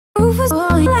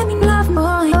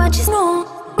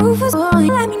Rufus, boy,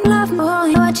 let me love,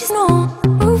 boy, what you know.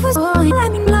 Rufus, boy,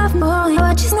 let me love, boy,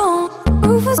 what you know.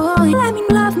 Rufus, boy, let me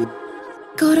love.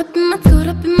 Caught up in my tape.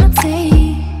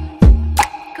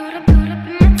 Caught up in my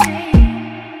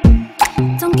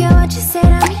tape. Don't care what you say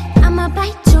to me, I'ma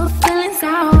bite your feelings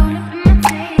out.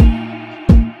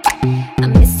 I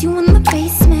miss you in the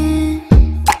basement.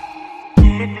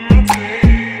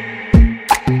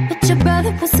 But your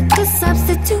brother was a good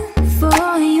substitute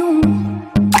for you.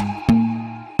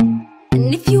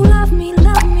 And if you love me,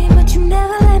 but you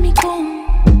never let me go.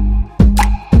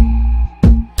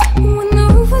 When the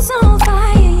roof was on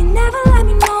fire, you never let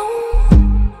me know.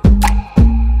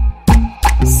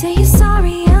 Say you're sorry.